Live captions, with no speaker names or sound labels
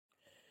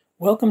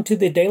Welcome to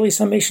the Daily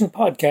Summation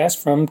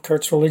podcast from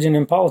Kurt's Religion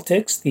and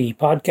Politics. The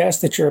podcast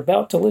that you're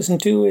about to listen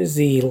to is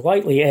the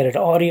lightly edited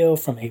audio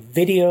from a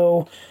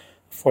video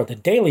for the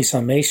Daily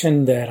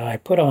Summation that I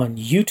put on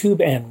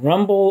YouTube and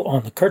Rumble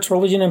on the Kurt's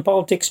Religion and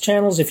Politics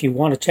channels. If you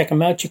want to check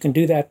them out, you can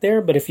do that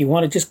there. But if you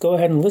want to just go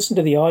ahead and listen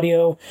to the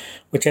audio,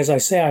 which, as I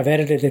say, I've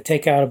edited to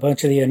take out a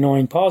bunch of the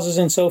annoying pauses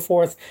and so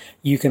forth,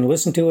 you can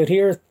listen to it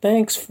here.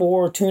 Thanks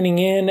for tuning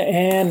in.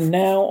 And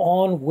now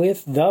on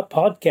with the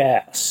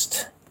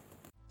podcast.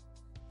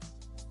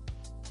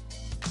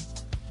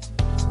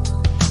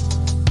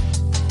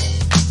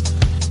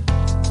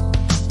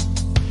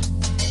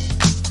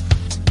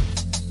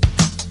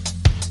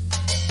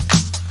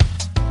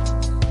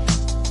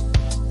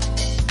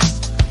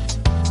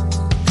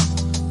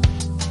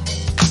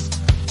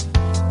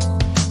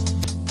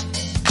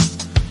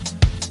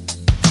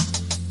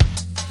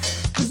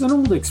 There's an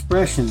old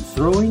expression,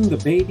 throwing the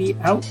baby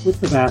out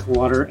with the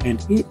bathwater, and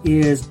it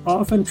is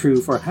often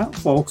true for how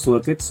folks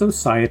look at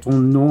societal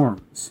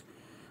norms.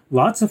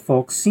 Lots of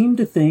folks seem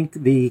to think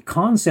the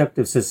concept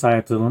of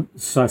societal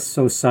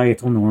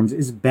norms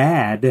is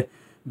bad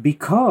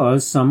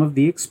because some of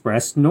the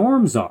expressed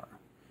norms are.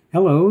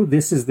 Hello,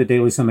 this is the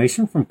Daily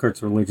Summation from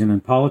Kurt's Religion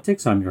and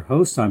Politics. I'm your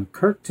host. I'm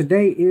Kurt.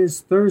 Today is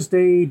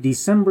Thursday,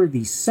 December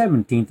the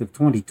 17th of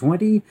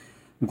 2020.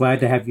 I'm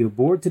glad to have you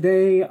aboard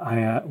today.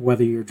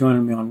 Whether you're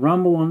joining me on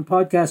Rumble, on the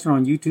podcast, or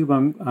on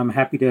YouTube, I'm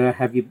happy to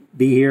have you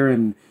be here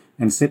and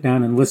sit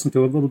down and listen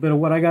to a little bit of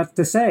what I got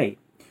to say.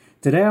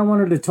 Today I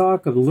wanted to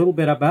talk a little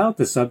bit about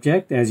the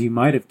subject, as you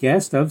might have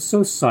guessed, of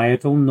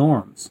societal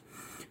norms.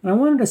 And I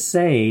wanted to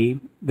say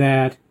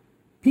that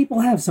people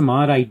have some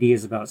odd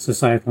ideas about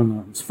societal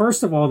norms.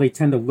 First of all, they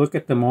tend to look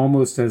at them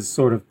almost as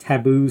sort of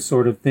taboo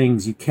sort of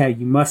things. You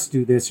must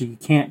do this or you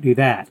can't do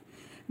that.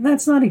 And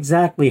that's not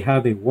exactly how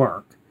they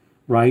work.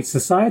 Right?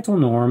 Societal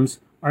norms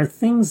are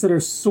things that are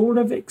sort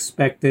of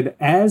expected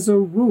as a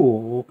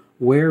rule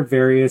where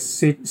various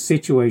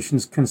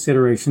situations,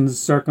 considerations,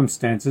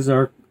 circumstances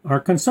are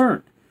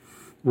concerned,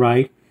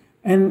 right?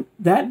 And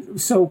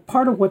so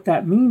part of what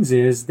that means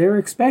is they're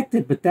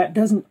expected, but that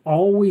doesn't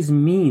always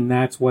mean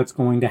that's what's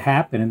going to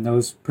happen in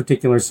those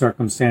particular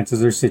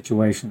circumstances or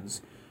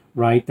situations,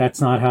 right?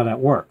 That's not how that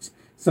works.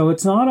 So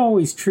it's not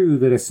always true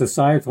that a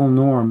societal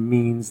norm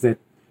means that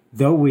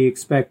though we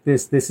expect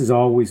this is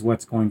always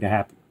what's going to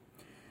happen.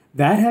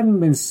 That having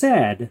been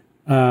said,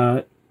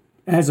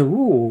 as a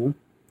rule,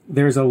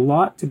 there's a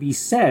lot to be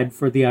said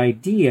for the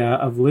idea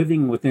of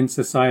living within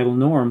societal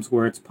norms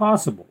where it's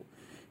possible.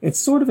 It's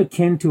sort of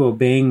akin to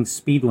obeying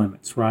speed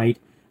limits, right?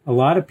 A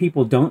lot of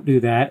people don't do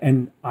that,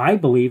 and I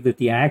believe that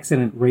the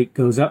accident rate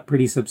goes up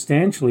pretty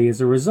substantially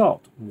as a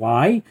result.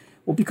 Why?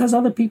 Well, because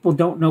other people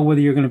don't know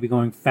whether you're going to be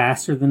going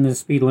faster than the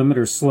speed limit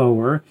or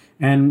slower.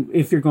 And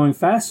if you're going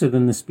faster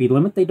than the speed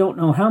limit, they don't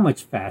know how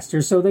much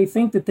faster. So they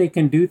think that they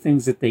can do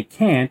things that they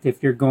can't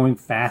if you're going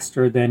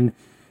faster than,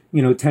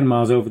 10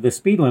 miles over the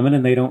speed limit,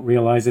 and they don't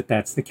realize that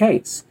that's the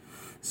case.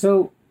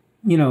 So,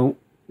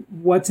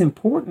 what's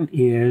important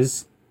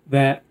is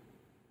that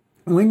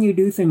when you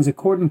do things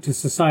according to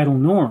societal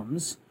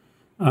norms,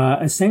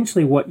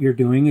 essentially what you're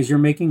doing is you're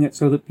making it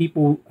so that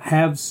people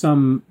have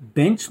some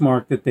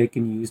benchmark that they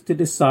can use to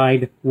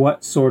decide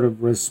what sort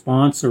of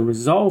response or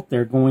result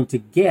they're going to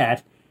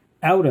get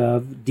out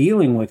of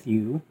dealing with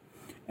you.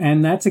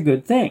 And that's a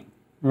good thing,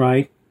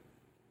 right?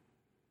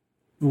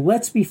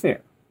 Let's be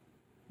fair.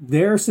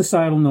 There are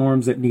societal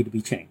norms that need to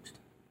be changed.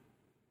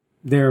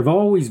 There have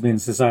always been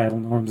societal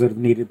norms that have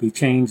needed to be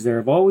changed. There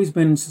have always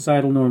been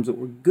societal norms that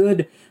were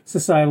good,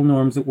 societal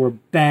norms that were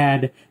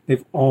bad.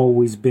 They've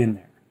always been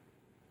there.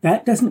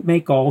 That doesn't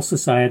make all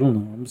societal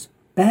norms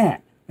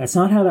bad. That's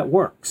not how that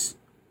works.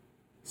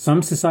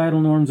 Some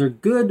societal norms are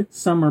good,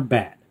 some are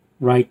bad,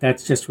 right?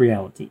 That's just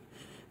reality.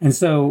 And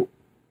so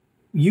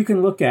you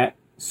can look at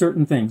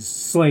certain things,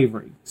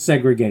 slavery,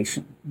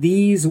 segregation.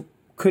 These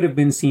could have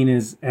been seen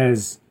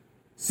as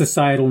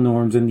societal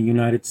norms in the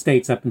United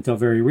States up until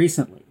very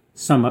recently.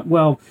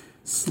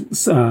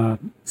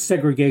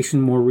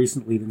 Segregation more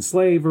recently than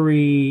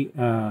slavery,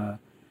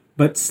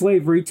 but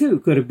slavery,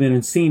 too, could have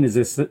been seen as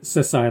a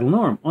societal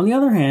norm. On the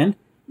other hand,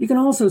 you can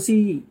also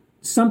see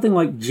something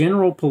like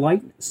general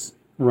politeness,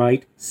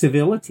 right?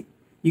 Civility.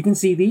 You can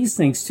see these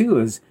things, too,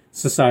 as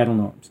societal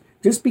norms.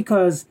 Just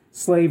because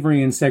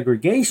slavery and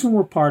segregation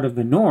were part of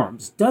the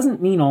norms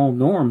doesn't mean all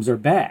norms are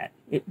bad.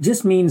 It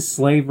just means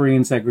slavery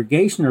and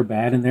segregation are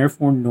bad, and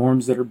therefore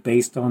norms that are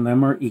based on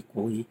them are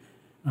equally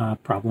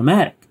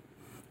problematic.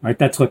 Right?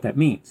 That's what that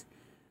means.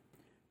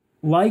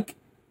 Like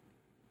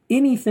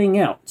anything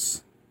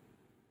else,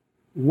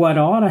 what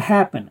ought to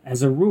happen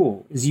as a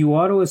rule is you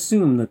ought to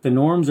assume that the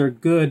norms are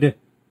good,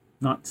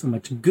 not so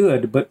much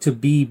good, but to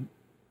be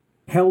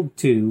held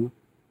to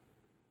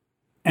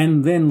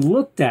and then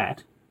looked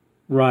at,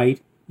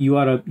 right? You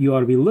ought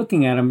to be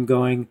looking at them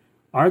going,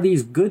 are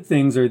these good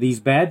things or these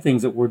bad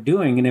things that we're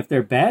doing? And if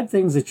they're bad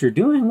things that you're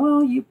doing,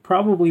 well, you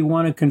probably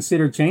want to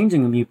consider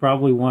changing them. You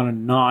probably want to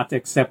not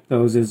accept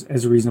those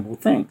as reasonable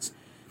things.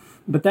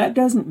 But that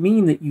doesn't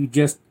mean that you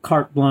just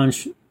carte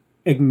blanche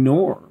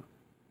ignore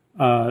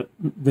the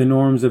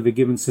norms of a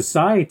given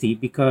society,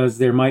 because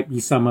there might be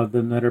some of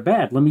them that are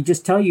bad. Let me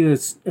just tell you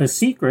a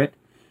secret.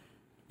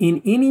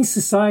 In any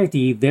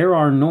society, there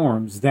are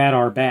norms that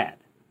are bad.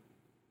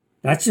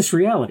 That's just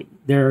reality.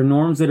 There are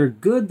norms that are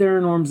good. There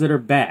are norms that are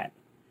bad,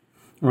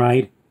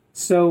 right?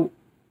 So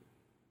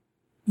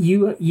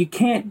you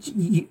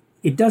can't.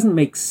 It doesn't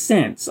make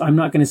sense. I'm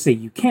not going to say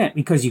you can't,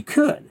 because you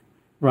could,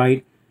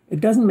 right? It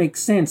doesn't make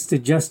sense to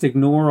just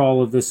ignore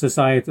all of the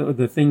society,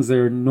 the things that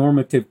are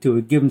normative to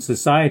a given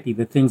society,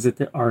 the things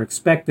that are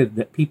expected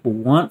that people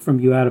want from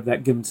you out of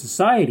that given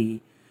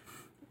society,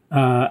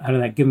 out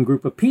of that given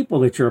group of people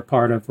that you're a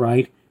part of,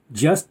 right?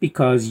 Just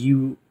because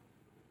you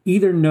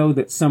either know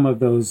that some of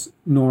those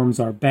norms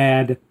are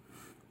bad,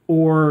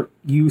 or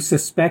you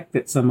suspect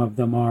that some of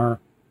them are.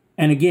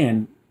 And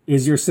again,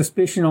 is your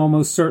suspicion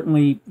almost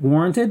certainly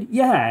warranted?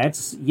 Yeah,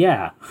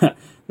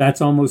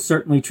 that's almost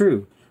certainly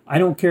true. I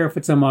don't care if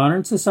it's a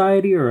modern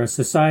society or a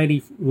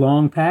society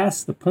long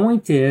past. The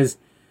point is,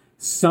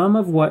 some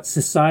of what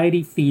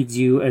society feeds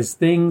you as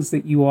things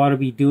that you ought to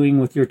be doing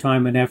with your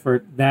time and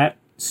effort, that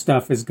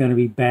stuff is going to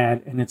be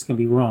bad and it's going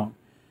to be wrong.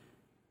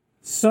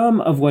 Some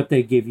of what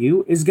they give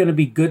you is going to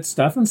be good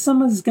stuff, and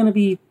some is going to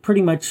be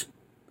pretty much,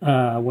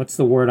 what's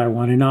the word I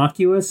want,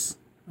 innocuous,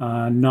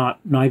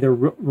 neither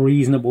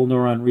reasonable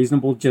nor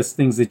unreasonable, just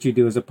things that you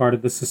do as a part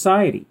of the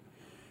society.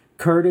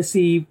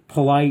 Courtesy,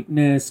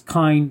 politeness,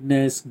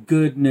 kindness,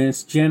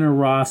 goodness,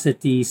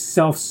 generosity,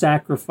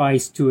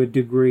 self-sacrifice to a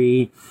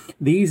degree.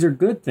 These are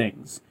good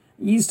things.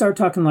 You start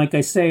talking, like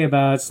I say,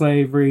 about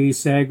slavery,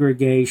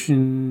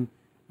 segregation,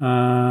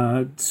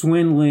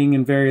 swindling,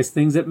 and various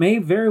things that may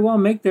very well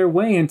make their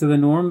way into the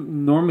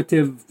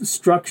normative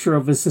structure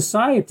of a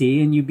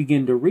society, and you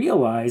begin to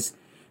realize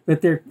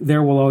that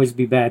there will always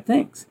be bad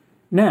things.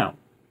 Now,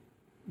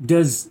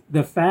 does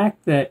the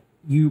fact that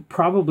you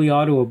probably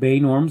ought to obey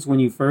norms when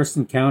you first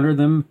encounter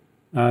them,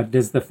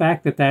 does the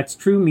fact that that's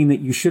true mean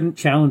that you shouldn't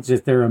challenge,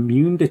 that they're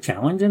immune to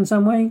challenge in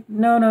some way?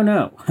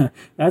 No.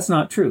 That's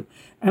not true.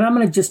 And I'm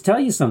going to just tell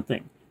you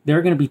something. There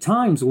are going to be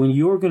times when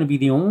you're going to be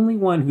the only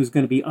one who's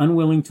going to be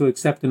unwilling to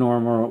accept a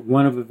norm, or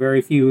one of the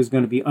very few who's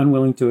going to be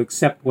unwilling to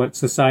accept what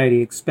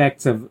society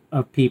expects of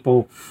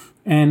people.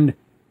 And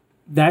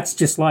that's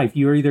just life.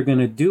 You're either going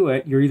to do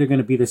it, you're either going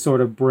to be the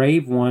sort of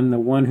brave one, the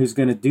one who's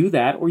going to do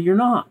that, or you're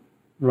not,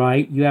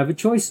 right? You have a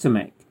choice to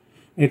make.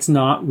 It's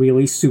not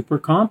really super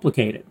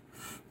complicated.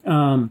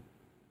 But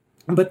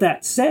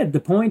that said, the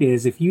point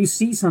is, if you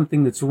see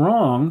something that's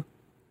wrong,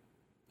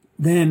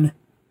 then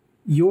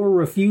your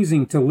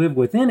refusing to live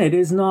within it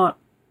is not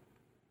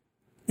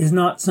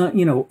some,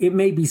 it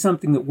may be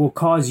something that will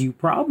cause you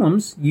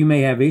problems. You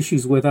may have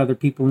issues with other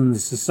people in the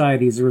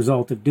society as a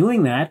result of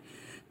doing that.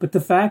 But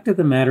the fact of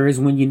the matter is,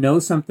 when you know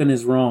something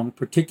is wrong,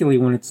 particularly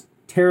when it's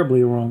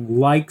terribly wrong,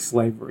 like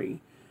slavery,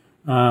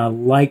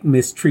 like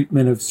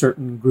mistreatment of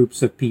certain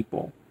groups of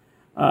people,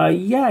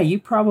 you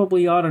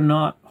probably ought to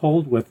not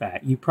hold with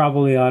that. You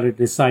probably ought to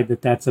decide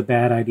that that's a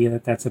bad idea,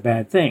 that that's a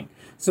bad thing.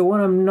 So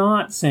what I'm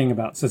not saying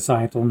about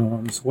societal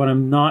norms, what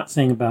I'm not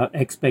saying about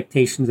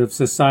expectations of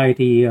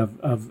society, of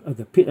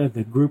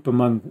the group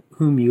among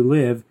whom you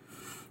live,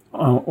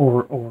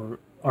 or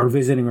are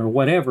visiting, or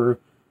whatever,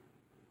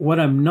 what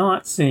I'm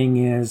not saying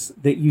is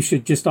that you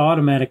should just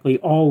automatically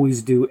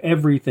always do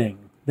everything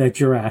that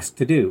you're asked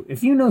to do.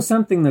 If you know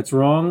something that's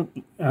wrong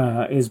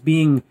is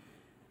being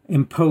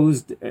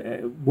imposed,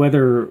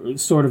 whether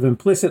sort of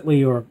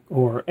implicitly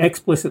or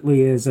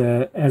explicitly as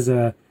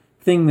a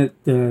thing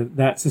that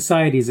that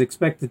society is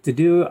expected to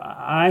do,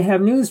 I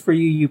have news for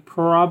you. You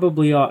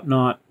probably ought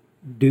not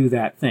do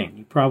that thing.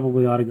 You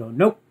probably ought to go,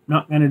 nope,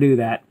 not going to do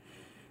that.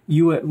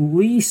 You at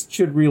least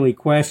should really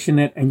question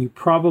it, and you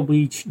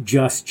probably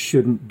just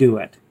shouldn't do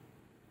it.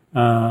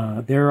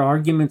 There are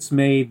arguments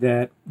made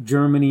that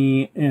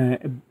Germany,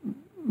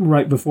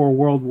 right before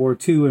World War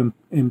II,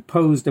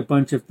 imposed a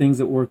bunch of things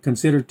that were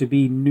considered to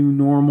be new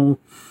normal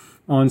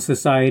on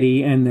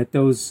society, and that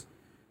those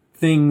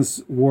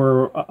things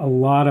were, a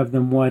lot of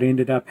them, what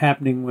ended up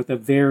happening with a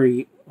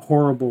very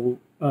horrible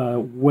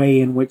way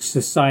in which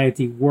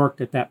society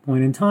worked at that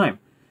point in time.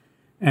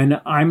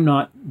 And I'm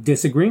not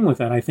disagreeing with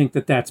that. I think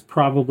that that's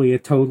probably a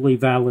totally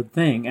valid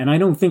thing. And I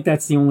don't think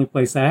that's the only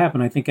place that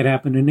happened. I think it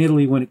happened in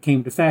Italy when it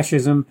came to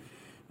fascism.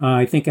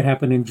 I think it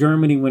happened in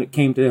Germany when it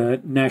came to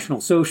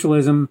National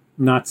Socialism,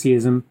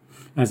 Nazism,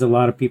 as a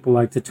lot of people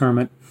like to term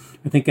it.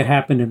 I think it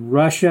happened in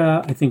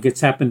Russia. I think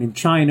it's happened in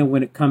China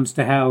when it comes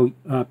to how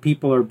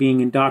people are being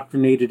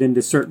indoctrinated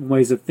into certain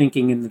ways of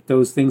thinking, and that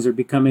those things are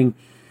becoming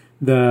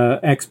the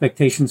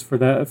expectations for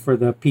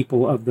the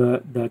people of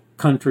the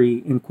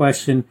country in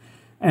question.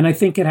 And I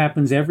think it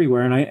happens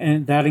everywhere,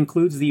 and that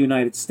includes the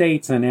United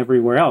States and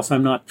everywhere else.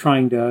 I'm not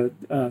trying to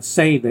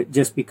say that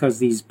just because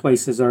these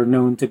places are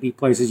known to be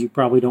places you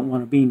probably don't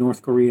want to be,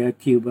 North Korea,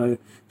 Cuba,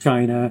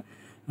 China,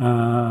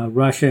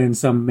 Russia in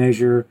some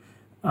measure,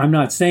 I'm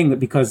not saying that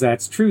because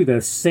that's true,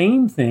 the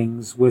same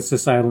things with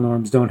societal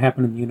norms don't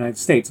happen in the United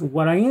States.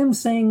 What I am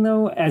saying,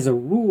 though, as a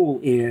rule,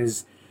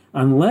 is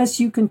unless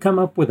you can come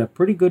up with a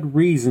pretty good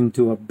reason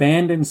to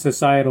abandon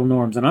societal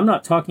norms, and I'm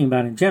not talking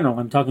about in general,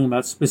 I'm talking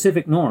about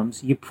specific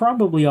norms, you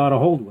probably ought to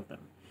hold with them.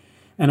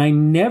 And I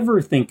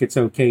never think it's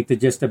okay to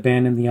just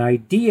abandon the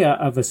idea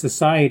of a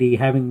society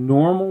having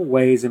normal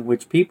ways in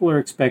which people are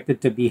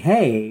expected to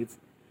behave,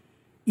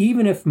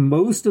 even if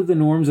most of the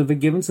norms of a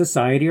given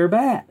society are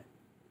bad,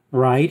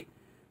 right?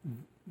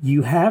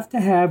 You have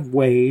to have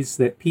ways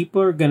that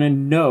people are going to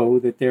know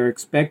that they're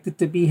expected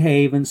to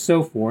behave and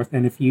so forth.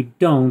 And if you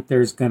don't,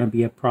 there's going to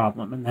be a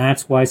problem. And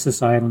that's why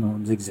societal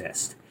norms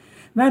exist.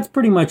 And that's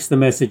pretty much the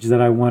message that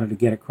I wanted to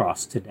get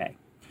across today.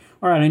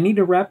 All right, I need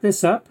to wrap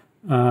this up.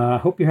 I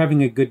hope you're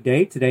having a good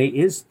day. Today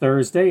is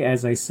Thursday,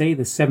 as I say,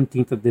 the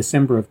 17th of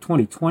December of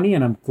 2020.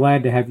 And I'm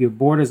glad to have you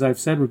aboard, as I've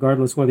said,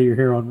 regardless whether you're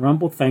here on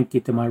Rumble. Thank you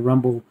to my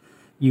Rumble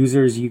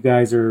users. You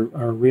guys are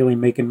really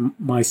making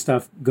my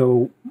stuff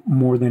go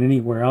more than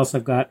anywhere else.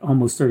 I've got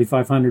almost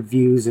 3,500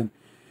 views and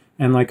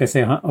like I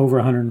say, over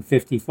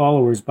 150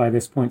 followers by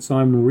this point. So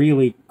I'm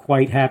really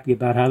quite happy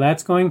about how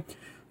that's going.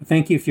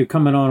 Thank you if you're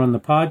coming on the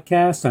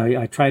podcast.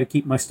 I try to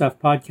keep my stuff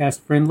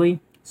podcast friendly.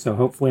 So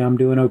hopefully I'm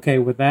doing okay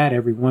with that.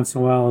 Every once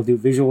in a while I'll do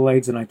visual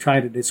aids and I try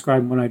to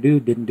describe when I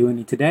do. Didn't do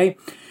any today.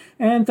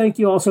 And thank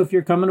you also if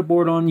you're coming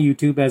aboard on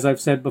YouTube. As I've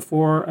said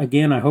before,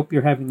 again, I hope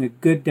you're having a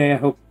good day. I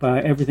hope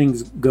everything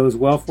goes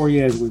well for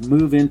you as we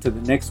move into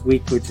the next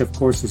week, which of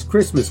course is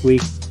Christmas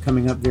week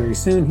coming up very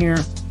soon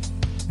here.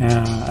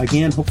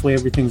 Again, hopefully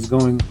everything's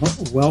going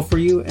well for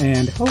you,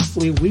 and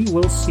hopefully we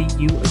will see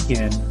you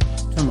again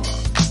tomorrow.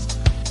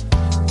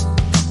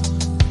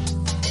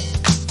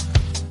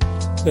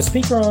 The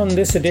speaker on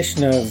this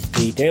edition of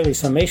the Daily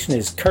Summation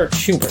is Kurt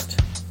Schubert.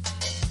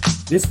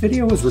 This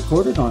video was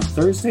recorded on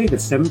Thursday, the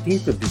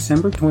 17th of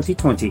December,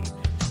 2020.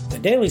 The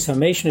Daily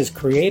Summation is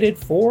created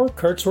for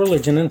Kurt's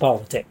Religion and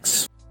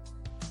Politics.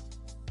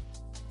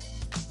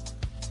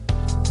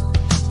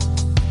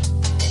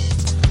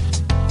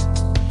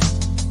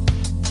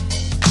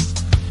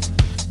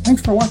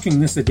 Thanks for watching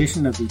this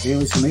edition of the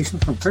Daily Summation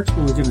from Kurt's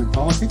Religion and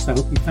Politics. I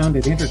hope you found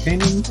it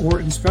entertaining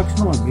or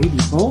instructional, or maybe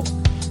both.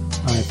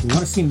 If you want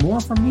to see more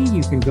from me,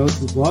 you can go to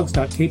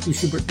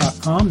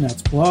blogs.kpschubert.com.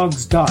 That's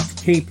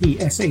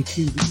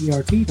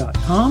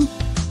blogs.kpschubert.com.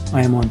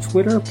 I am on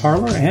Twitter,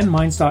 Parler, and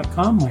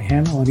Minds.com. My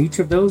handle on each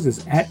of those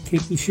is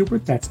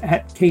 @kpschubert. That's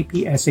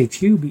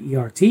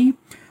 @kpschubert.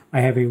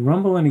 I have a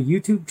Rumble and a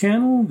YouTube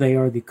channel. They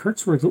are the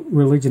Kurt's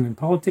Religion and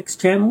Politics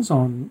channels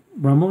on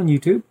Rumble and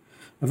YouTube.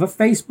 I have a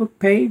Facebook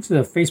page.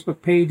 The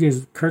Facebook page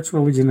is Kurt's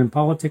Religion and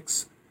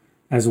Politics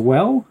as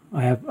well.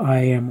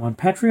 I am on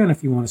Patreon.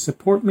 If you want to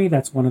support me,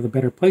 that's one of the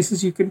better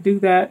places you can do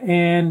that.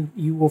 And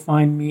you will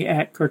find me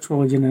at Kurt's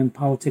Religion and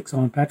Politics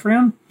on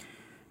Patreon.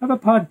 I have a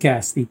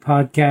podcast. The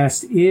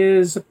podcast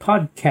is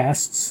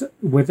podcasts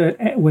with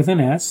an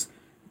S,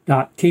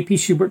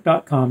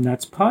 .kpschubert.com.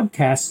 That's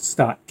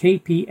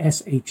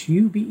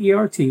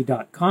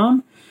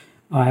podcasts.kpschubert.com.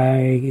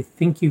 I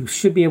think you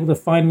should be able to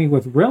find me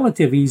with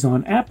relative ease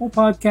on Apple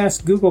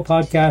Podcasts, Google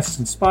Podcasts,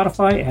 and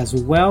Spotify as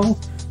well.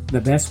 The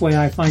best way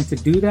I find to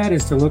do that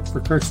is to look for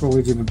Kurt's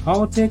Religion and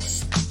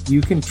Politics. You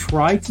can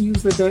try to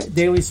use the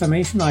Daily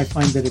Summation. I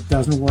find that it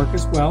doesn't work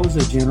as well as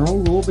a general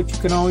rule, but you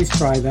can always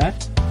try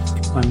that.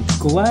 I'm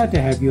glad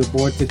to have you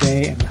aboard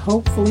today, and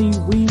hopefully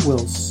we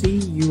will see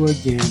you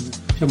again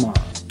tomorrow.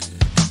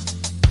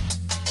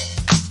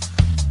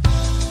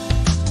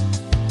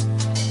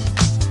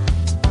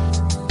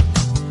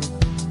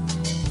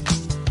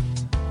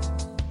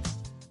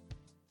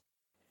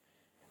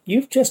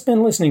 You've just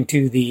been listening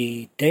to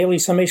the Daily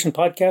Summation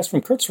podcast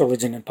from Kurt's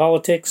Religion and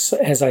Politics.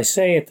 As I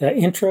say at the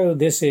intro,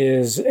 this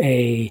is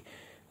a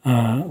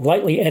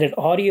lightly edited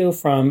audio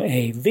from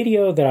a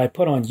video that I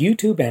put on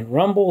YouTube and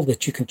Rumble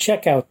that you can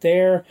check out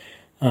there.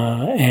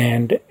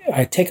 And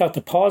I take out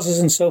the pauses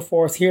and so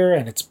forth here,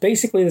 and it's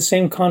basically the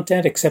same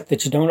content except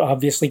that you don't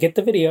obviously get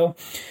the video.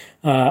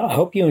 I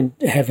hope you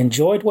have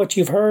enjoyed what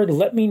you've heard.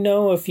 Let me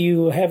know if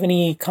you have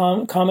any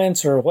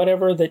comments or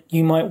whatever that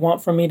you might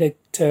want from me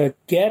to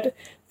get.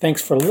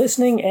 Thanks for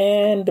listening,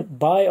 and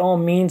by all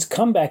means,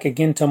 come back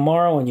again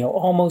tomorrow, and you'll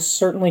almost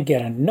certainly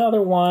get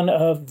another one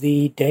of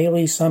the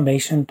Daily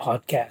Summation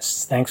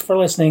podcasts. Thanks for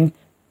listening.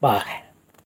 Bye.